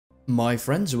My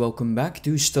friends, welcome back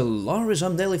to Stellaris.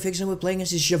 I'm Dailyfix and we're playing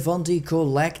as the Cevanti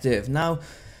Collective. Now,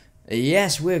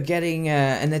 yes, we're getting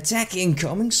an attack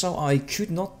incoming, so I could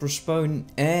not postpone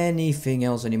anything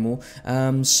else anymore.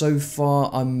 So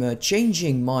far, I'm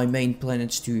changing my main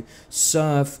planets to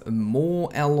serve more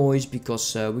alloys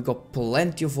because we got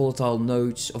plenty of volatile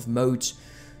modes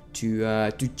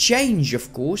to change,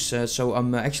 of course. So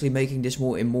I'm actually making this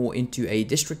more and more into a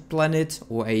district planet,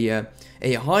 or a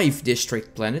hive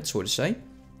district planet, so to say.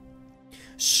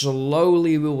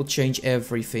 Slowly we will change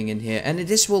everything in here, and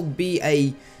this will be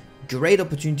a great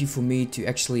opportunity for me to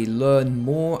actually learn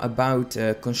more about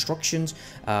constructions.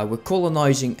 We're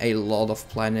colonizing a lot of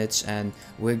planets and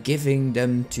we're giving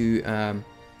them to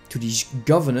these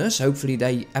governors. Hopefully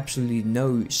they absolutely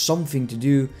know something to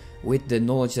do with the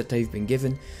knowledge that they've been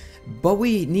given. But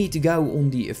we need to go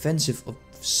on the offensive of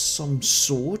some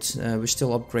sort. We're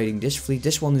still upgrading this fleet.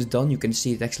 This one is done. You can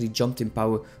see it actually jumped in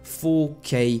power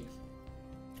 4k.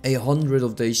 100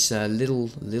 of these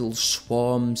little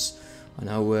swarms are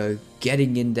now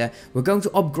getting in there. We're going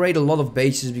to upgrade a lot of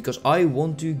bases because I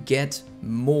want to get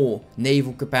more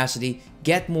naval capacity,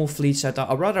 get more fleets out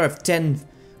there. I'd rather have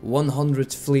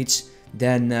 100 fleets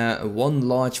than one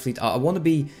large fleet. I want to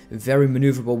be very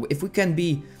maneuverable. If we can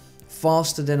be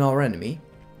faster than our enemy,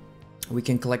 we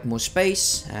can collect more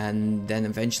space, and then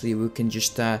eventually we can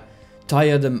just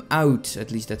tire them out.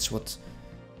 At least that's what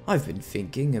I've been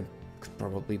thinking. I could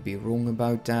probably be wrong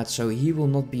about that. So he will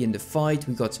not be in the fight.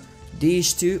 We got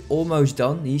these two almost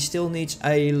done. He still needs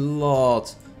a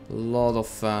lot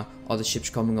of other ships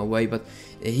coming our way, but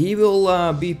he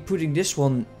will be putting this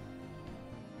one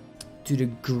to the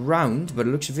ground. But it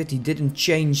looks of it, he didn't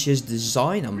change his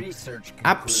design. I'm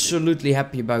absolutely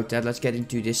happy about that. Let's get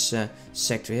into this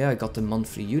sector here. I got the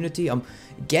monthly unity. I'm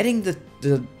getting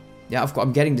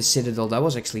I'm getting the citadel. That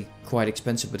was actually quite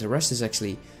expensive, but the rest is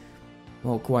actually,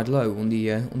 well, quite low on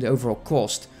the overall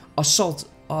cost. Assault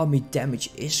army damage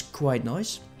is quite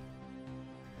nice.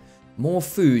 More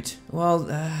food. Well,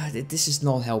 this is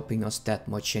not helping us that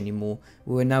much anymore.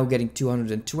 We're now getting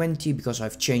 220 because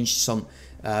I've changed some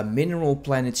mineral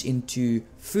planets into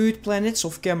food planets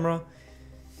off camera.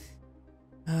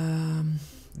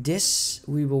 This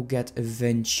we will get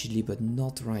eventually, but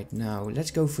not right now.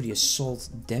 Let's go for the assault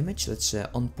damage. Let's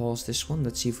unpause this one.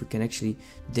 Let's see if we can actually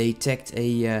detect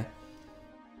a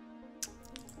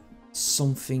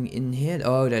something in here.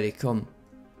 Oh, there they come.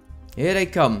 Here they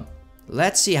come.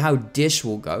 Let's see how this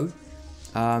will go.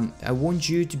 I want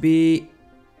you to be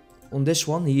on this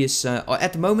one. He is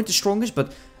at the moment the strongest,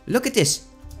 but look at this.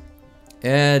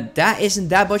 That isn't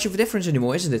that much of a difference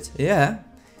anymore, isn't it? Yeah,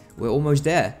 we're almost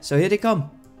there. So here they come.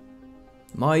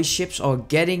 My ships are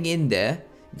getting in there.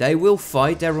 They will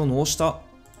fight. They're on hostile.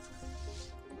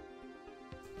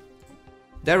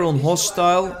 They're on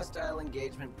hostile.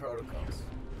 Engagement protocols.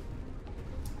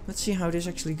 Let's see how this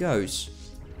actually goes.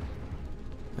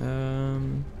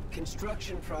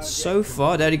 So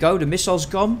far, there you go. The missiles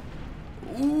come.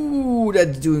 Ooh,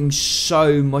 they're doing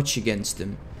so much against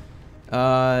them.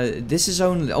 This is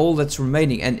only all that's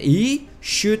remaining, and he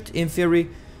should, in theory,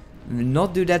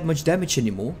 not do that much damage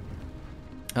anymore,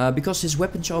 because his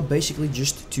weapons are basically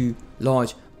just too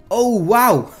large. Oh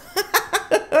wow!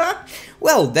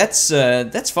 Well, that's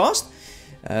fast.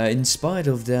 In spite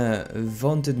of the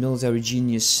vaunted military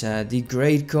genius, the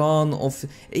great Khan of...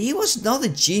 He was not a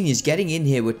genius getting in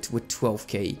here with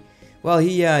 12k. Well,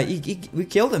 we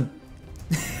killed him.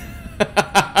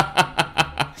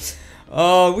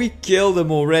 Oh, we killed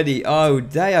them already. Oh,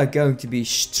 they are going to be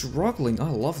struggling.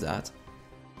 I love that.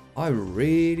 I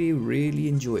really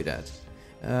enjoy that.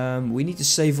 We need to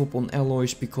save up on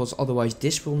alloys because otherwise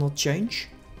this will not change.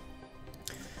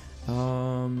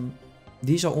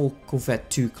 These are all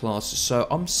Corvette 2 classes, so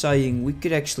I'm saying we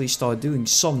could actually start doing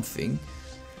something.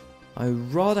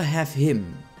 I'd rather have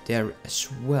him there as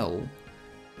well.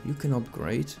 You can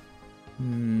upgrade.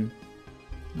 We'll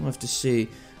have to see.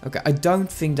 Okay, I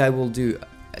don't think they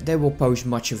will pose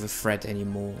much of a threat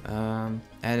anymore.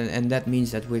 And that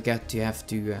means that we're going to have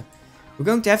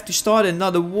to start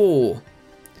another war.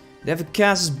 They have a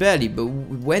casus belli, but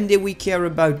when did we care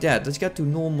about that? Let's get to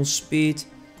normal speed.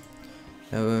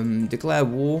 Declare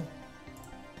war.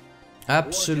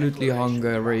 Absolutely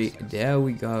Hungary. There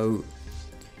we go.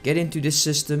 Get into this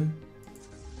system.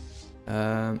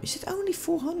 Is it only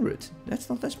 400? That's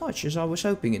not as much as I was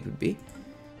hoping it would be.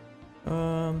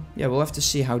 Yeah, we'll have to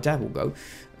see how that will go.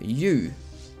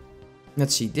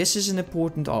 Let's see. This is an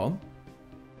important arm.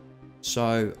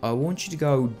 So I want you to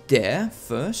go there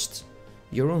first.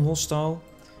 You're on hostile.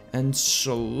 And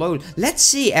slowly. Let's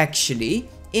see actually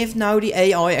if now the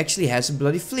AI actually has a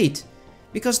bloody fleet.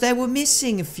 Because they were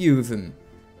missing a few of them.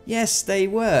 Yes, they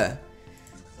were.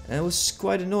 And it was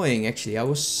quite annoying, actually. I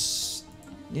was,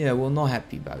 yeah, well, not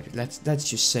happy about it. Let's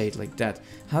just say it like that.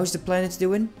 How's the planet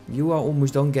doing? You are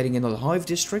almost done getting another hive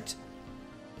district.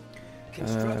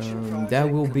 There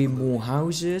will be more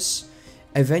houses.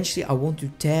 Eventually, I want to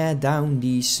tear down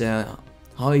these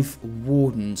hive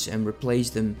wardens and replace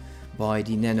them by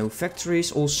the nano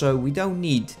factories. Also, we don't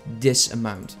need this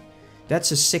amount.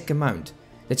 That's a sick amount.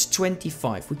 That's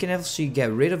 25. We can actually get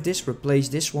rid of this, replace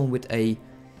this one with a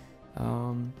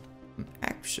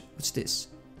what's this?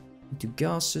 Into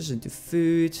gases, into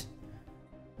food,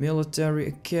 military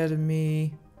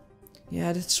academy.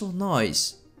 Yeah, that's so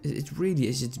nice. It really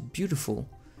is. It's beautiful.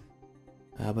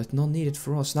 But not needed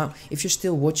for us. Now, if you're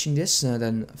still watching this,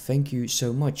 then thank you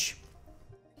so much.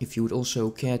 If you would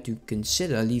also care to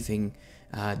consider leaving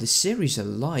the series a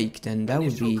like, then that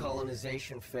would be...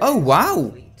 Oh,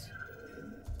 wow!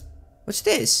 What's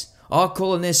this? Our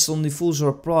colonists on the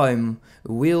Fulzar Prime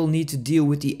will need to deal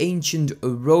with the ancient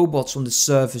robots on the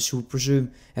surface who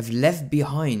presume have left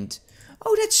behind.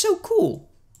 Oh, that's so cool!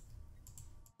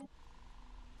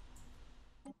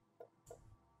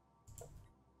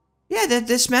 Yeah, they're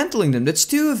dismantling them. That's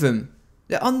 2 of them.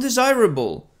 They're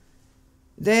undesirable.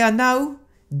 They are now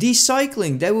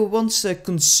decycling. They were once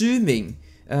consuming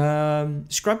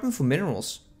scrap them for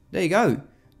minerals. There you go.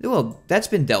 Well, that's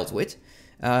been dealt with.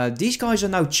 These guys are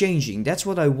now changing. That's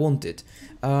what I wanted.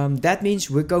 That means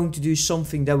we're going to do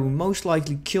something that will most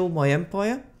likely kill my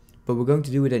empire. But we're going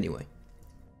to do it anyway.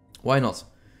 Why not?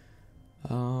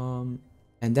 And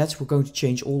that's we're going to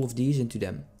change all of these into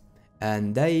them.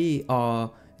 And they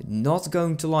are... not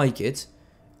going to like it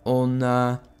on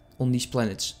these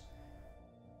planets,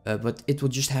 but it will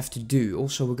just have to do.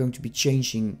 Also, we're going to be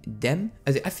changing them.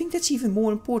 I think that's even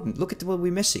more important. Look at what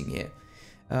we're missing here.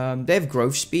 They have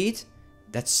growth speed.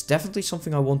 That's definitely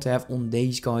something I want to have on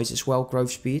these guys as well.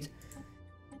 Growth speed.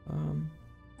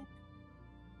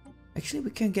 Actually,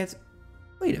 we can get.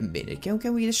 Wait a minute.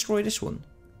 Can we destroy this one?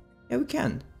 Yeah, we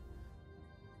can.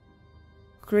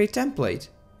 Create template.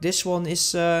 This one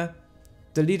is.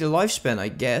 Delete a lifespan, I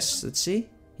guess. Let's see.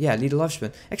 Yeah, delete a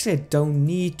lifespan. Actually, I don't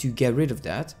need to get rid of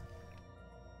that.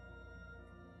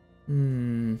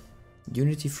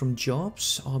 Unity from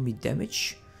jobs, army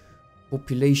damage,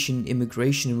 population,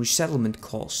 immigration, and resettlement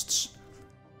costs.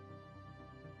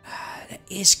 That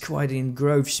is quite in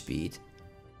growth speed.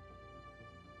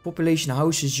 Population,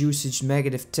 houses, usage,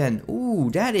 -10. Ooh,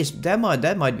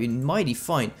 that might be mighty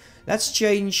fine. Let's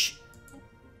change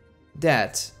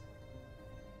that.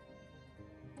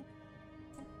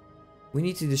 We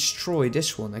need to destroy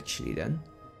this one actually then.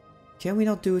 Can we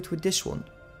not do it with this one?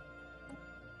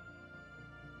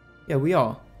 Yeah, we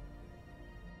are.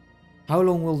 How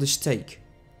long will this take?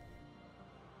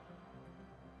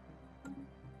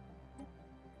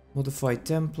 Modify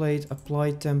template,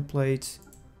 apply template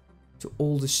to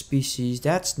all the species.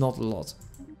 That's not a lot.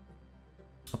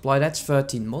 Apply, that's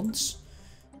 13 months.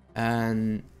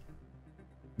 And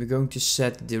we're going to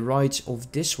set the rights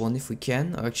of this one if we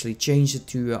can. Or actually change it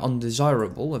to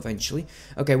undesirable eventually.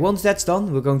 Okay, once that's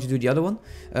done, we're going to do the other one.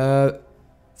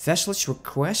 Vesselage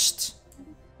request.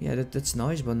 Yeah, that's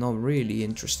nice, but not really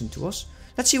interesting to us.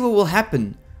 Let's see what will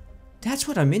happen. That's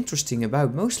what I'm interested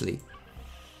about mostly.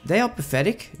 They are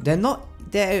pathetic. They're not...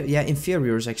 yeah,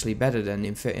 inferior is actually better than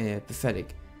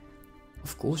pathetic.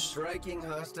 Of course. Striking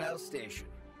hostile station.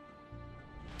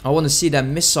 I want to see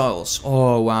them missiles.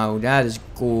 Oh, wow. That is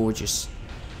gorgeous.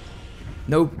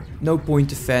 No point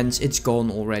defense. It's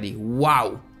gone already.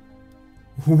 Wow.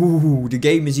 Ooh, the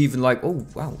game is even like... Oh,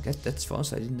 wow. That's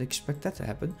fast. I didn't expect that to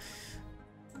happen.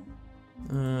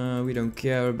 We don't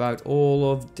care about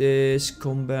all of this.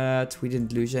 Combat. We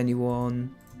didn't lose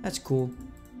anyone. That's cool.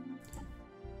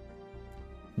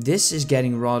 This is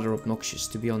getting rather obnoxious,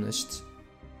 to be honest.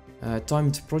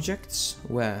 Timed projects.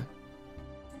 Where?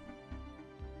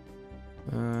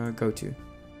 Go to.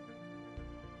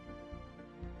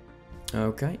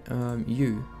 Okay,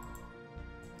 you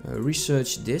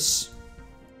research this,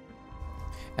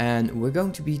 and we're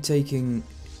going to be taking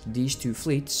these 2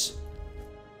 fleets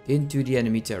into the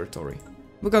enemy territory.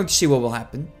 We're going to see what will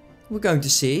happen. We're going to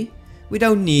see. We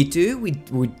don't need to.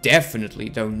 We definitely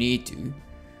don't need to.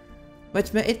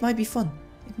 But it might be fun.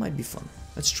 It might be fun.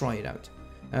 Let's try it out.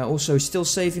 Also, still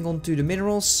saving onto the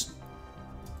minerals.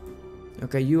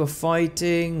 Okay, you are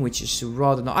fighting, which is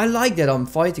rather... I like that I'm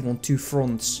fighting on 2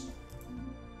 fronts.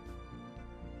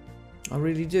 I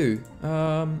really do.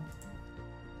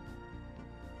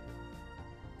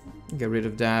 Get rid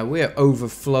of that. We're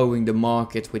overflowing the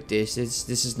market with this.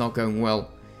 This is not going well.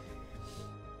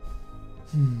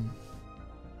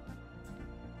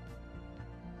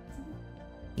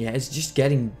 Yeah, it's just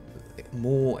getting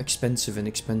more expensive and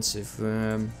expensive.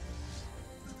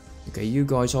 Okay, you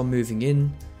guys are moving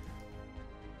in.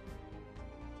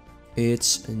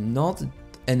 It's not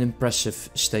an impressive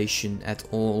station at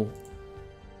all.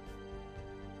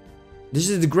 This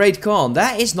is the Great Khan.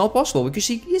 That is not possible because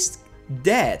he is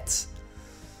dead.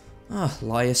 Ah,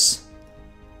 liars.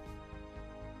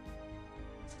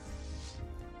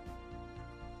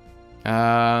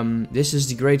 This is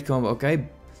the Great Khan. Okay.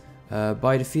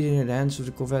 By defeating at the hands of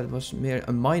the Corvette was mere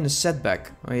a minor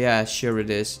setback. Oh yeah, sure it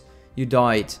is. You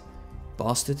died.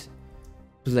 Bastard.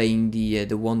 Playing the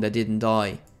one that didn't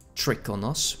die. Trick on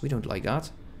us. We don't like that.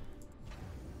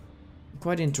 I'm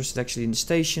quite interested actually in the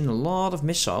station. A lot of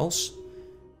missiles.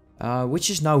 Which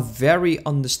is now very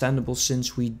understandable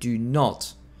since we do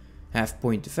not have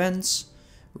point defense.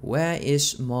 Where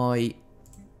is my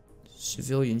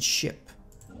civilian ship?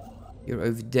 You're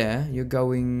over there. You're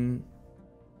going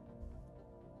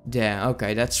there.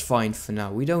 Okay, that's fine for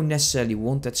now. We don't necessarily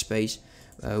want that space.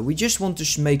 We just want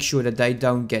to make sure that they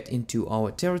don't get into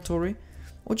our territory.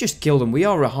 Or just kill them. We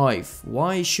are a hive.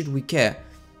 Why should we care?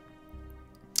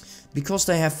 Because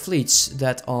they have fleets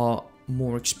that are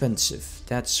more expensive.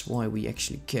 That's why we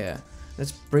actually care.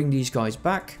 Let's bring these guys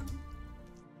back.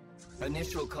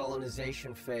 Initial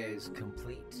colonization phase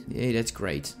complete. Yeah, that's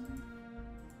great.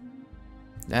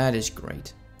 That is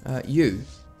great. You.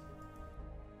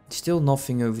 Still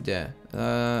nothing over there.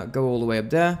 Go all the way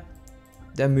up there.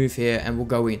 Then move here and we'll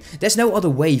go in. There's no other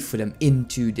way for them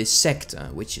into this sector,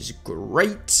 which is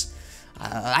great.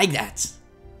 I like that.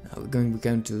 Now we're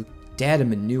going to tear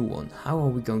them a new one. How are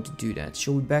we going to do that?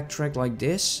 Shall we backtrack like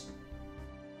this?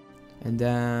 And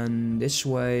then this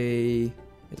way.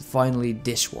 And finally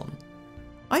this one.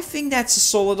 I think that's a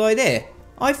solid idea.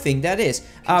 I think that is.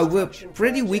 We're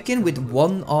pretty weakened with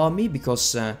one army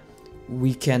because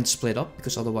we can't split up.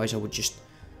 Because otherwise I would just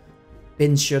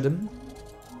pincher them.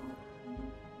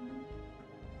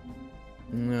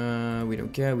 We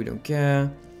don't care, we don't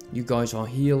care. You guys are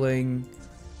healing.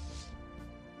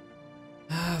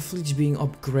 Fleet's being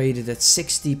upgraded at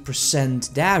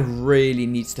 60%. That really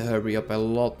needs to hurry up a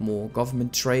lot more.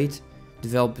 Government trade.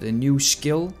 Develop a new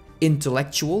skill.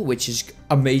 Intellectual, which is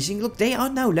amazing. Look, they are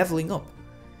now leveling up.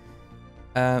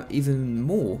 Even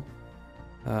more.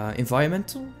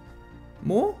 Environmental?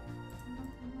 More?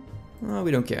 Oh,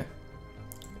 we don't care.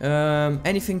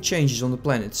 Anything changes on the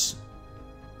planets?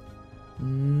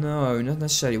 No, not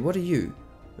necessarily. What are you?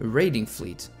 A raiding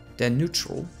fleet. They're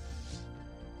neutral.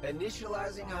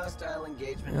 Initializing hostile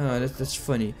engagement. Oh, that's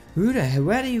funny. Who the hell?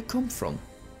 Where do you come from?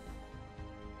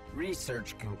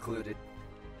 Research concluded.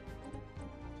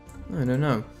 I don't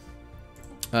know.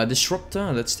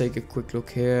 Disruptor. Let's take a quick look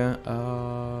here.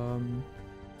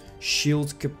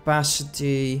 Shield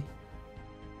capacity.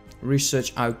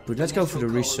 Research output. Let's go for the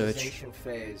research.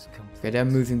 Okay, they're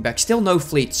moving back. Still no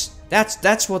fleets.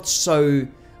 That's what's so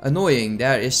annoying.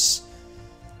 There is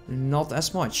not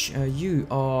as much. You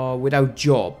are without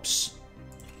jobs.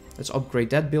 Let's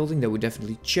upgrade that building. That would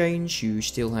definitely change. You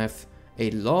still have a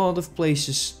lot of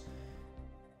places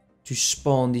to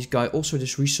spawn these guys. Also,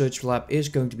 this research lab is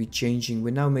going to be changing.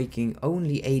 We're now making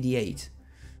only 88.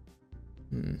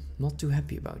 Not too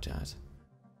happy about that.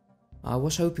 I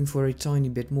was hoping for a tiny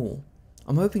bit more.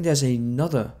 I'm hoping there's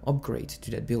another upgrade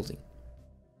to that building.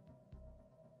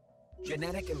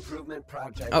 Genetic improvement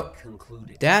project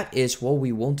concluded. That is what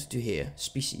we wanted to hear.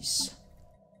 Species.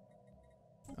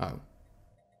 Oh.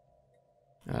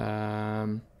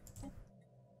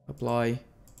 Apply.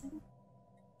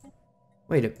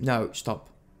 Wait, no, stop.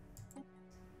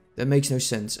 That makes no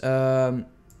sense.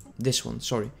 This one,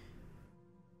 sorry.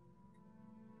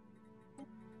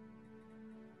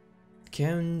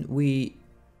 Can we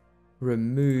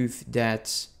remove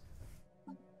that?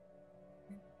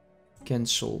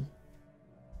 Cancel.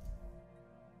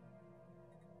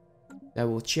 That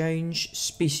will change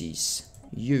species.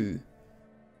 You.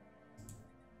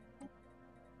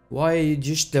 Why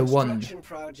just the one?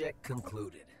 Project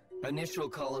concluded. Initial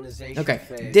colonization. Okay,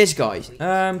 phase. this guy.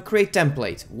 Create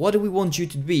template. What do we want you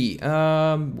to be?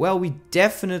 Well, we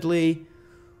definitely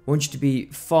want you to be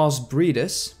fast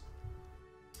breeders.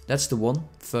 That's the one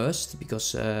first,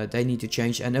 because they need to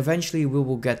change, and eventually we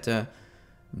will get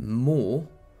more.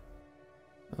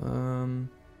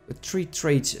 3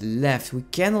 traits left. We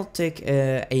cannot take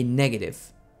a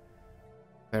negative,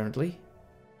 apparently.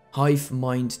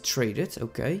 Hivemind traded,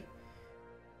 okay.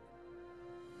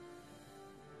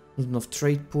 Not enough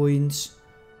trade points.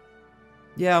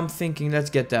 Yeah, I'm thinking let's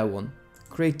get that one.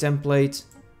 Create template.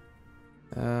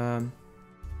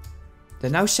 They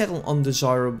now settle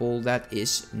undesirable. That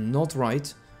is not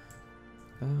right.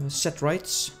 Set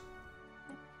rights.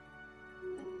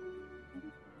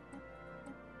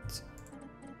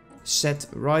 Set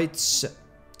rights.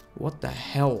 What the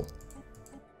hell?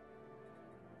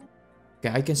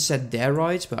 Okay, I can set their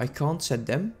rights, but I can't set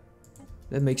them.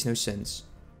 That makes no sense.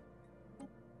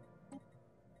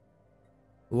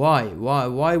 Why?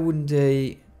 Why wouldn't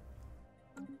they?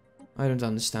 I don't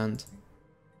understand.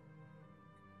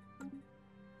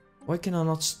 Why can I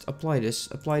not apply this?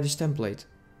 Apply this template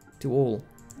to all.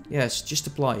 Yes, just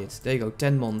apply it. There you go,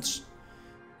 10 months.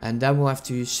 And then we'll have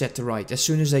to set the right as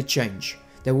soon as they change.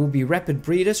 There will be rapid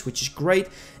breeders, which is great.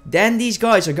 Then these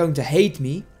guys are going to hate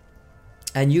me.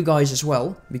 And you guys as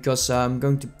well. Because I'm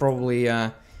going to probably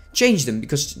change them.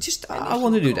 Because just I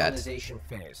want to do that. Phase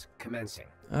commencing.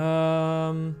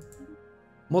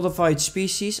 Modified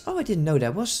species. Oh, I didn't know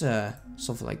there was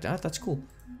something like that. That's cool.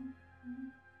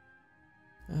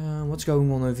 What's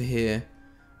going on over here?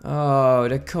 Oh,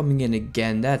 they're coming in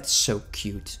again. That's so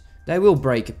cute. They will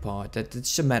break apart.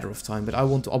 It's a matter of time. But I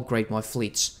want to upgrade my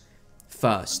fleets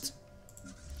first.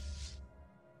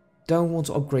 Don't want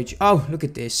to upgrade you. Oh, look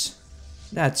at this.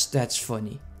 That's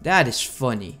funny. That is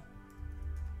funny.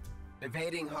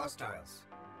 Evading hostiles.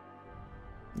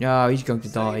 Oh, he's going to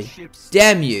die.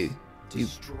 Damn you, you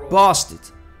bastard.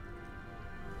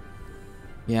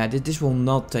 Yeah, this will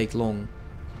not take long.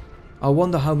 I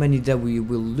wonder how many that we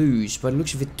will lose. By the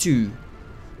looks of it, 2.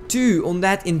 2 on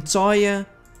that entire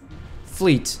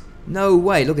fleet. No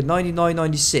way. Look at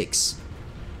 99.96.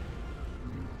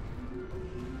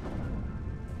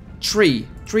 3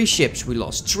 ships we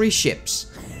lost. 3 ships.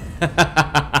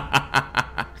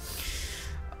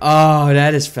 Oh,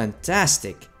 that is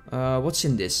fantastic. What's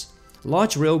in this?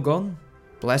 Large railgun,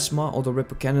 plasma, auto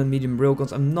ripper cannon, medium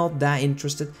railguns. I'm not that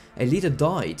interested. A leader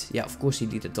died. Yeah, of course he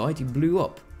leader died. He blew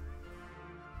up.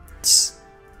 Tss,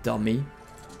 dummy.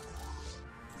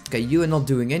 Okay, you are not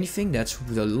doing anything. That's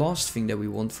the last thing that we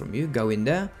want from you. Go in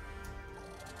there.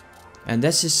 And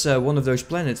this is one of those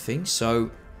planet things. So,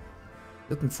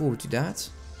 looking forward to that.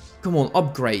 Come on,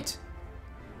 upgrade.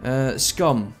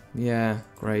 Scum. Yeah,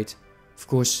 great. Of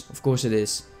course it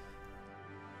is.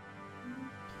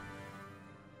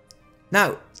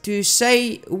 Now, to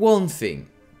say one thing,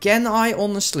 can I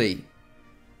honestly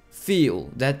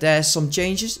feel that there's some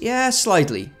changes? Yeah,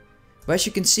 slightly. But as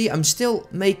you can see, I'm still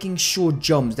making short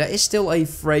jumps. There is still a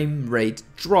frame rate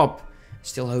drop.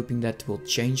 Still hoping that will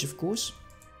change, of course.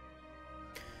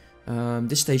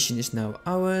 This station is now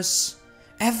ours.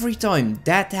 Every time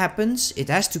that happens, it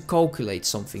has to calculate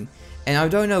something. And I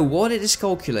don't know what it is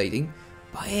calculating,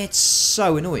 but it's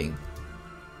so annoying.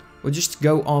 We'll just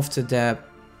go after their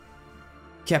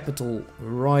capital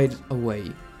right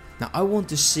away. Now I want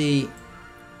to see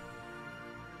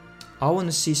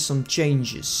some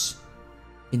changes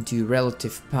into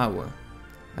relative power.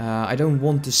 I don't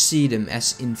want to see them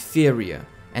as inferior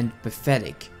and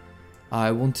pathetic.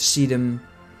 I want to see them,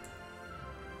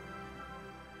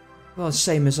 well,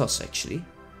 same as us actually.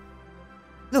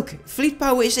 Look, fleet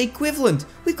power is equivalent.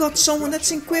 We got someone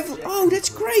that's equivalent. Oh, that's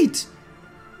great.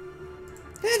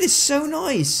 That is so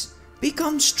nice.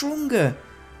 Become stronger.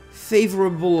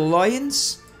 Favorable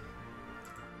alliance.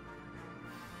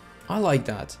 I like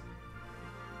that.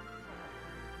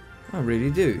 I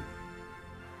really do.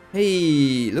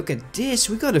 Hey, look at this.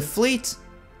 We got a fleet.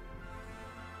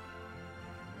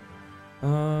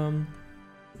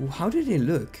 How did they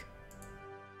look?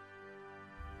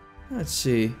 Let's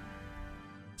see.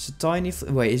 It's a tiny...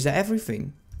 Wait, is that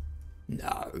everything?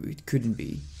 No, it couldn't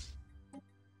be.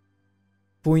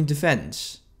 Point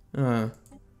defense.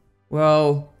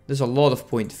 Well, there's a lot of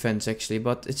point defense actually,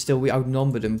 but it's still, we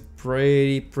outnumber them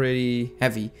pretty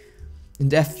heavy.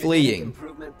 And they're fleeing.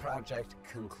 Improvement project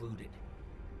concluded.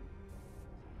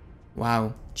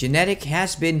 Wow. Genetic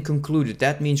has been concluded.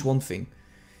 That means one thing.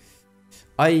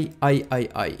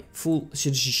 Full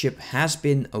citizenship has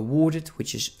been awarded,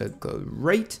 which is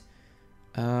great.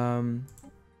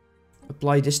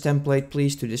 Apply this template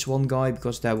please to this one guy,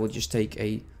 because that will just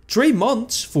take 3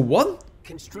 months for one?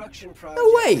 Construction project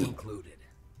No way. concluded.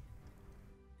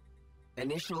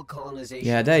 Initial colonization.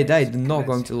 Yeah, they're not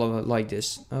going to like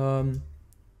this.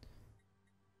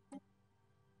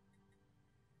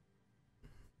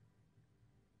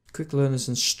 Quick learners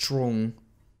and strong.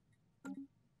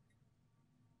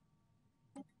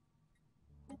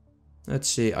 Let's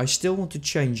see, I still want to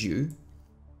change you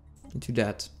into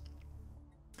that.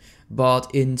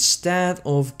 But instead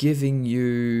of giving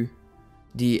you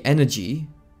the energy,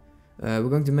 we're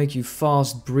going to make you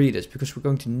fast breeders, because we're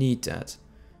going to need that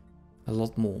a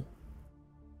lot more.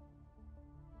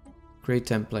 Create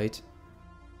template.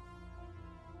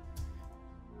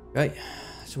 Okay,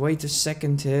 let's wait a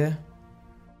second here.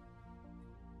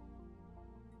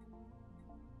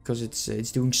 because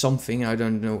it's doing something. I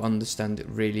don't understand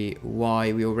really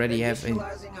why. We already have a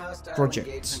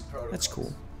project. That's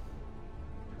cool.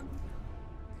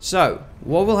 So,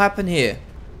 what will happen here?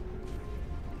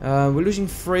 We're losing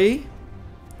 3,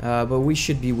 but we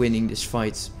should be winning this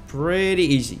fight pretty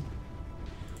easy.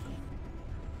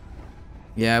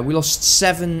 Yeah, we lost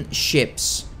 7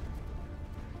 ships.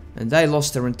 And they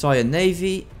lost their entire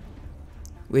navy,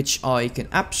 which I can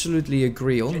absolutely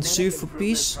agree on. Sue for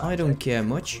peace, I don't care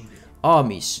much.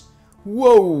 Armies.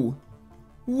 Whoa!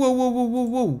 Whoa, whoa, whoa, whoa,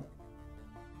 whoa.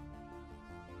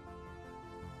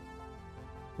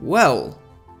 Well,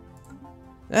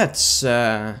 that's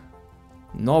not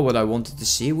what I wanted to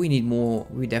see. We need more,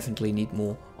 we definitely need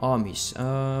more armies.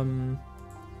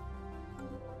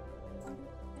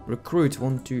 Recruit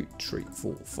 1, 2, 3,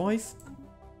 4, 5.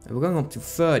 And we're going up to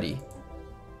 30.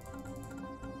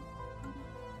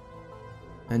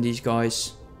 And these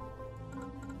guys,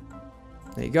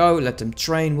 there you go, let them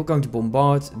train. We're going to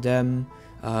bombard them.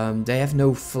 They have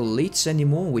no fleets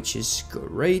anymore, which is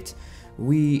great.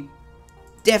 We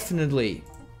definitely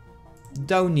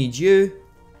don't need you.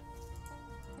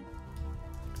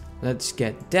 Let's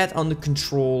get that under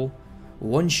control.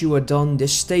 Once you are done,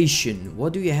 this station,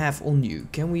 what do you have on you?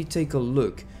 Can we take a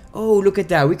look? Oh, look at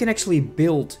that. We can actually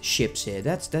build ships here.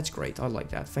 That's great. I like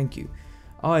that. Thank you.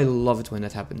 I love it when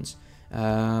that happens.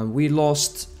 We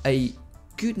lost a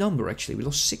good number, actually. We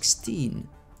lost 16.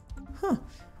 Huh.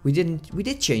 We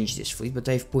did change this fleet, but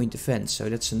they have point defense, so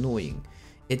that's annoying.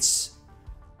 It's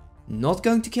not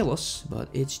going to kill us, but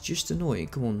it's just annoying.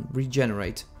 Come on,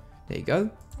 regenerate. There you go.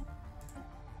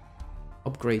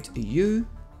 Upgrade you.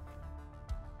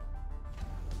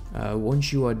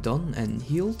 Once you are done and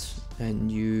healed,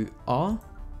 and you are,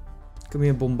 come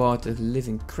here, bombard the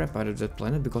living crap out of that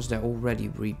planet, because they're already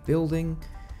rebuilding.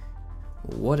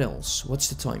 What else? What's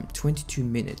the time? 22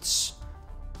 minutes.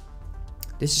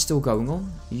 This is still going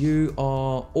on. You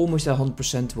are almost at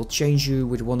 100%. We'll change you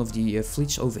with one of the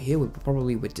fleets over here,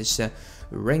 probably with this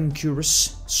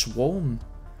rancorous swarm.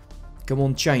 Come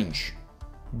on, change.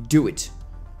 Do it.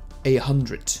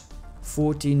 100.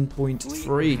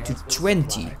 14.3 to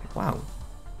 20. Wow.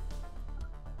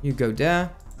 You go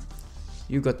there.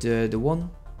 You got the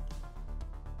one.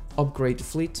 Upgrade the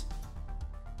fleet.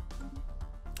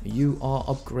 You are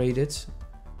upgraded.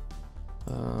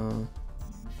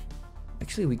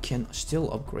 Actually, we can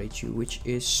still upgrade you, which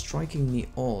is striking me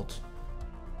odd.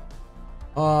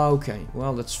 Okay,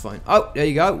 well, that's fine. Oh, there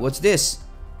you go. What's this?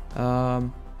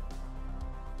 Wow,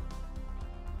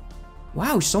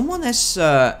 someone has...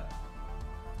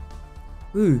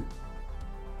 Ooh.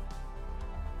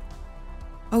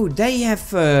 Oh, they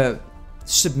have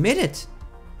submitted.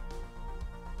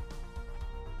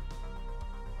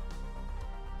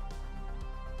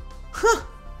 Huh.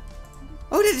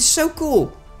 Oh, that is so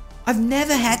cool. I've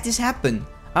never had this happen.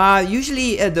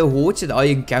 Usually the hordes that I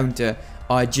encounter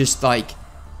are just like...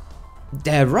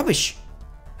 they're rubbish.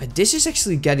 This is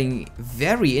actually getting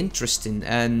very interesting,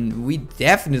 and we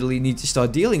definitely need to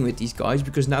start dealing with these guys,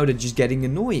 because now they're just getting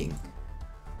annoying.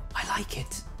 I like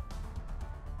it.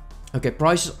 Okay,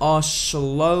 prices are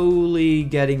slowly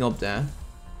getting up there.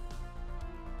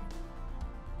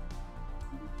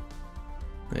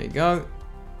 There you go.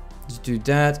 Let's do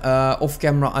that. Off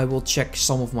camera, I will check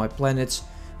some of my planets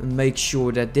and make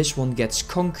sure that this one gets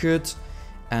conquered.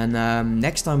 And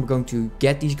next time we're going to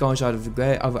get these guys out of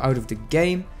the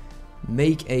game.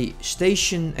 Make a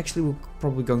station. Actually, we're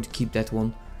probably going to keep that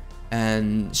one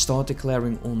and start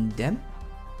declaring on them.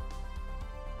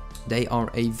 They are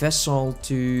a vassal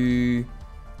to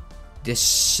this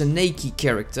snaky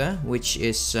character, which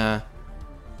is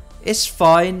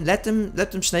fine. Let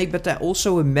them snake, but they're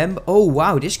also a member. Oh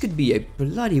wow, this could be a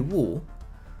bloody war.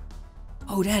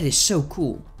 Oh, that is so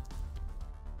cool.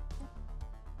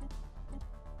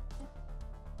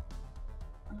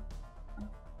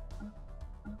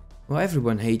 Well,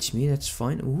 everyone hates me. That's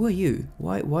fine. Who are you?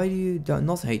 Why do you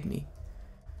not hate me?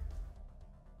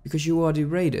 Because you are the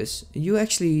raiders. You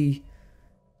actually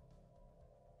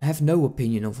have no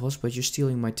opinion of us, but you're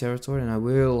stealing my territory, and I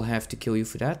will have to kill you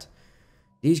for that.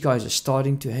 These guys are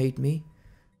starting to hate me.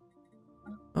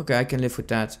 Okay, I can live with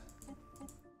that.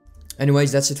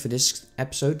 Anyways, that's it for this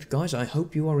episode. Guys, I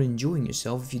hope you are enjoying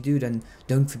yourself. If you do, then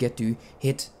don't forget to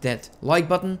hit that like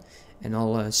button. And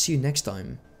I'll see you next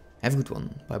time. Have a good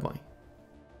one. Bye-bye.